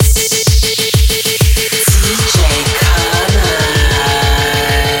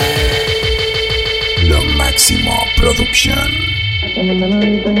Inception. And the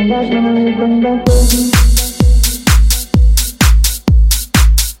memories bring back, memories bring back.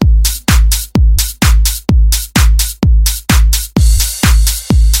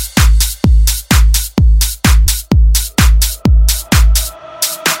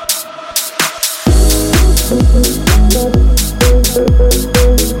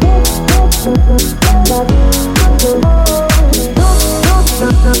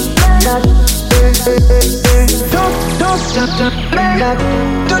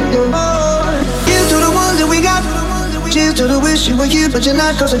 Here's to the ones that we got. Cheers to the wish you were here, but you're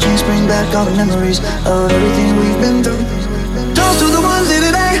not. Cause the dreams bring back all the memories of everything we've been through. Toast to the ones here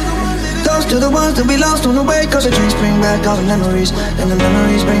today. Toast to the ones that we lost on the way. Cause the dreams bring back all the memories. And the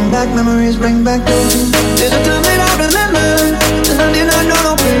memories bring back you. There's a time that I remember, and I did not know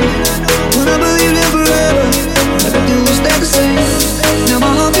no pain. When I believed in forever, everything would stay the same. Now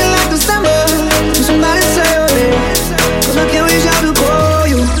my heart feel like December. Can somebody say your name? Cause I can't reach out to call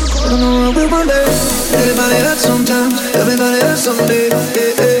you. I don't know how we'll one day. Everybody hurts sometimes, everybody hurts someday.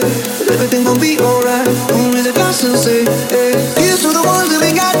 Hey, hey. But everything gon' be alright. Only the constant say, hey. Here's to the ones that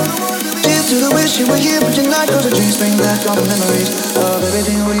we got. Cheers to the wish you were here, but you're not. Cause the dreams bring back all the memories of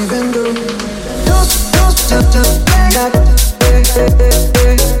everything we've been through. Toast, toast, toast, toast, back. Hey, hey,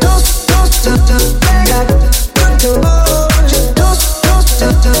 hey, hey. Toast, toast, toast, toast, back. Toast, toast, toast,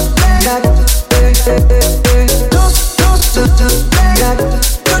 toast, toast, back. Hey, hey, hey, hey. Toast, toast, toast, toast, back.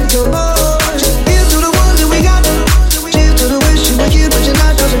 Here's to the ones that we got. Cheers to the wish you were here, but you're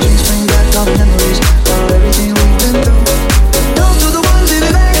not. Cause the dreams bring back all the memories of everything we've been through. Toast to the ones in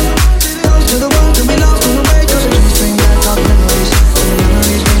the day. Toast to the ones that we lost on the way. Cause the dreams bring back all the memories.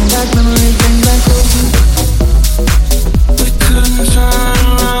 And the memories bring back you. We couldn't turn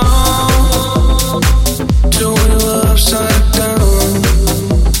around till we were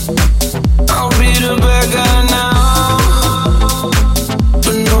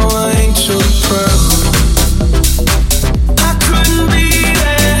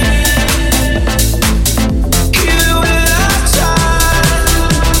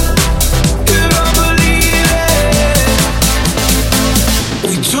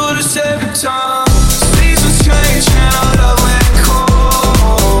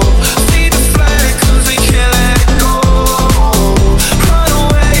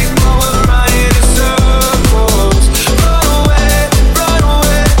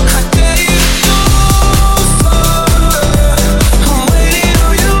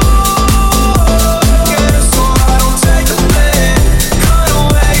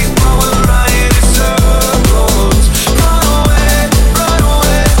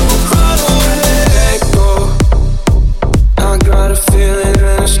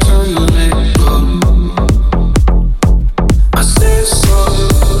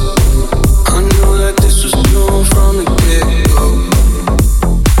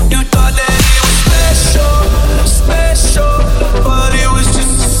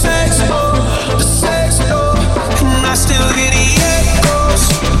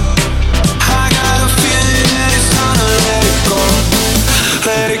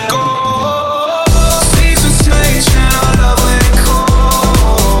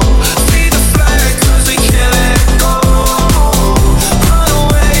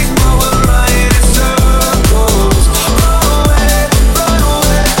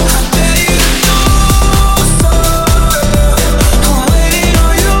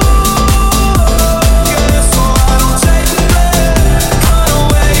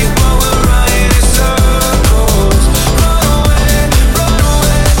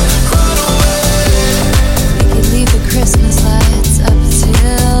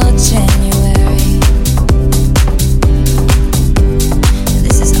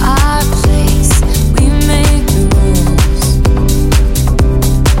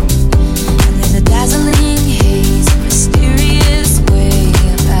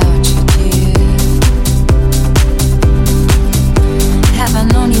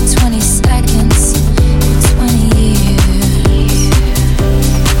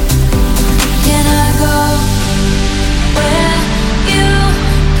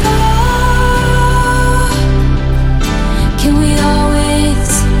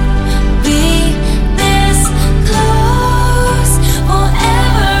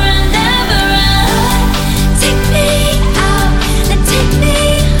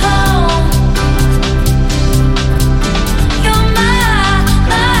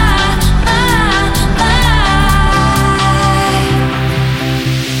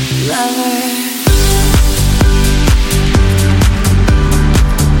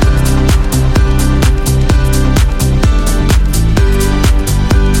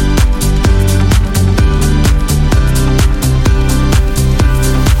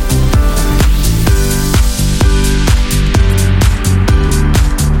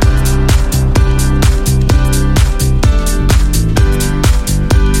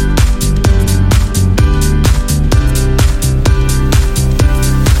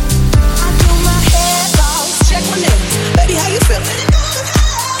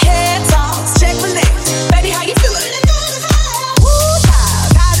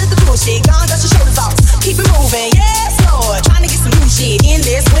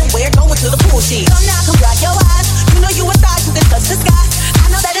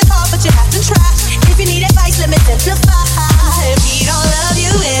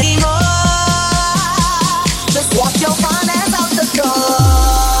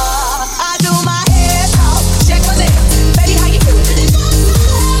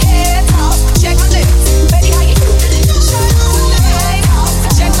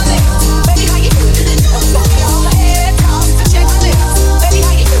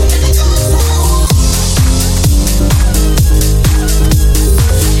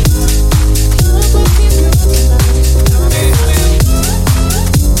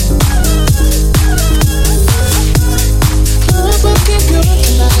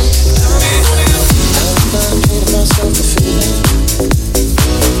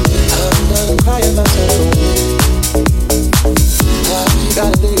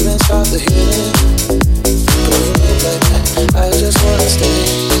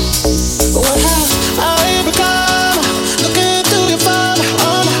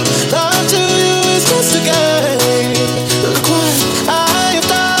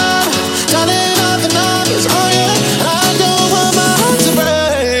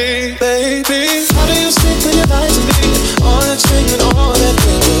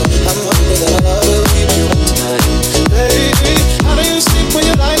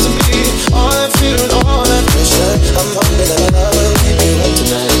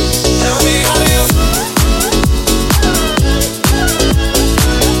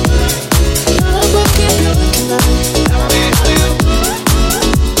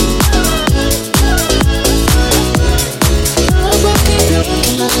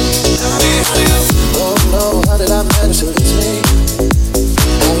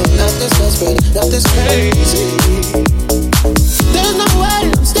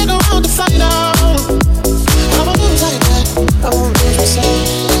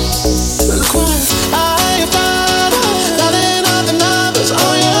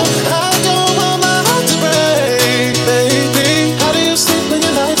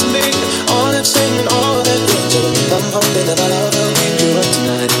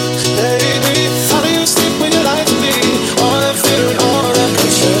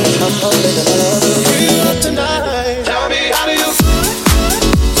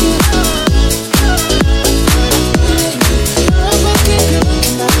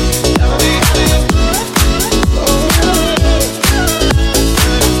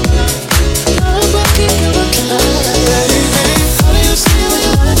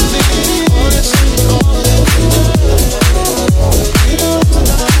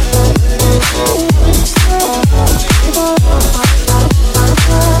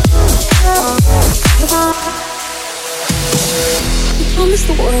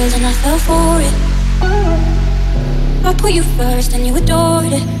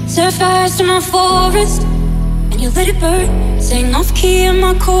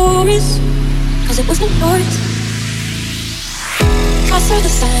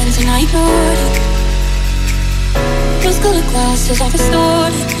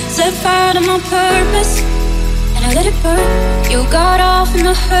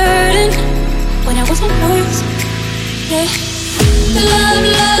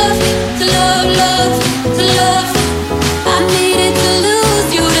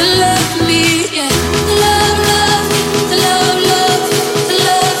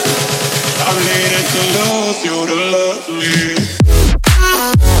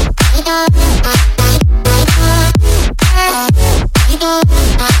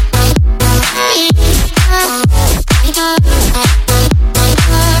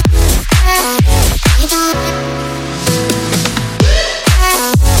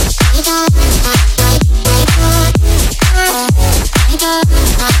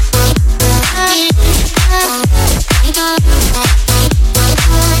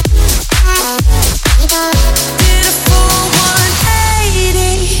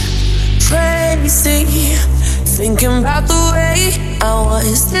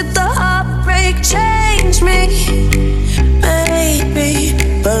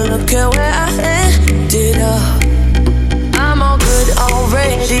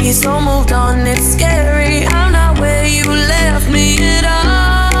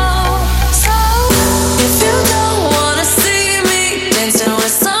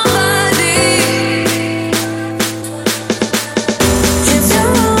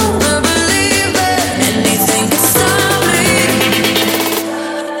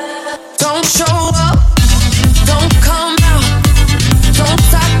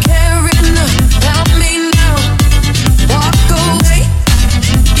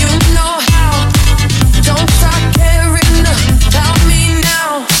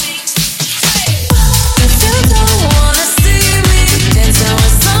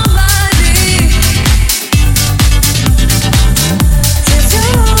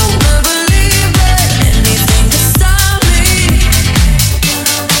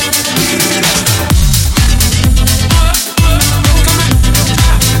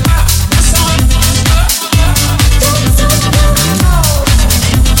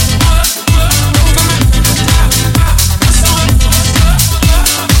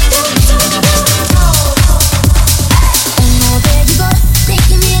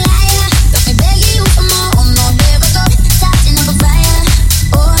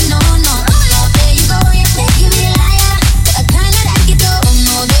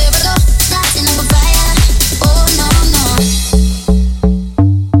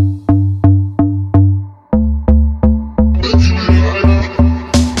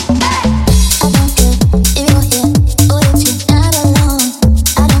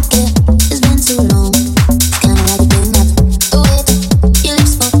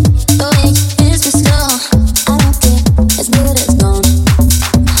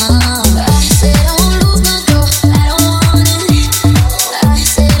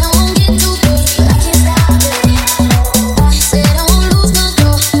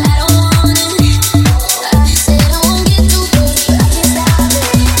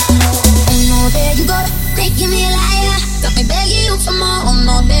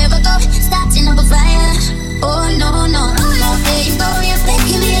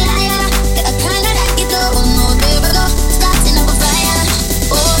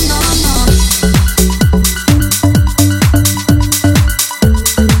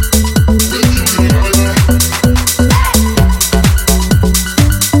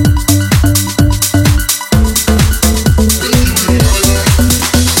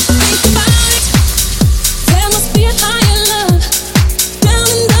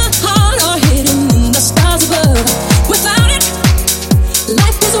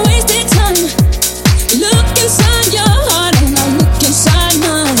inside your heart and I look inside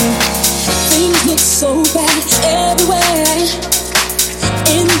mine. Things look so bad everywhere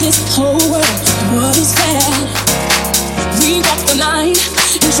in this whole world. What is that? We walk the line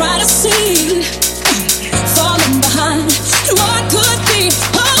and try to see, falling behind what could be.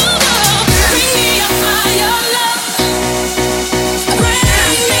 Oh, bring me a higher love. Bring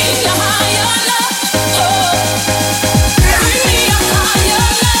me a higher love. Oh, bring me a higher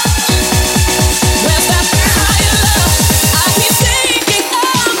love. Where's that higher love? I keep thinking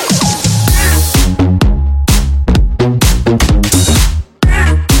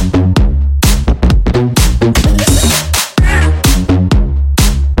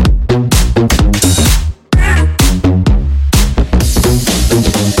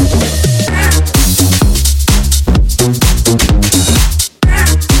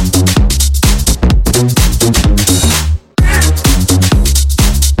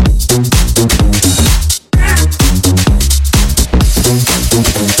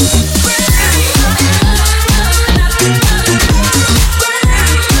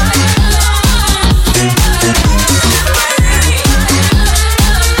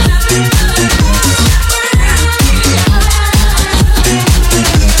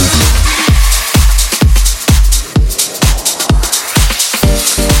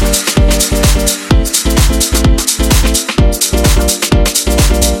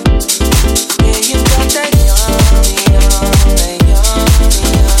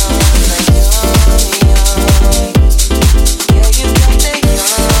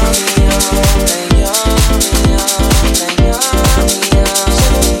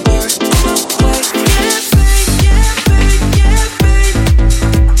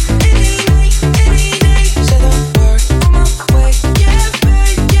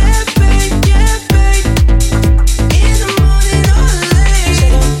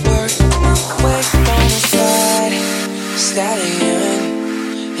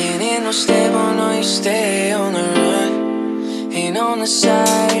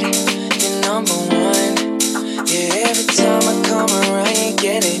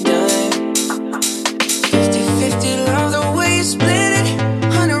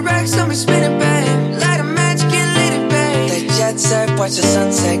watch the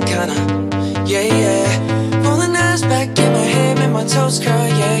sunset, kinda, yeah, yeah. Rolling eyes back in my head, make my toes curl,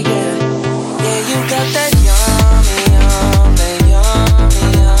 yeah, yeah.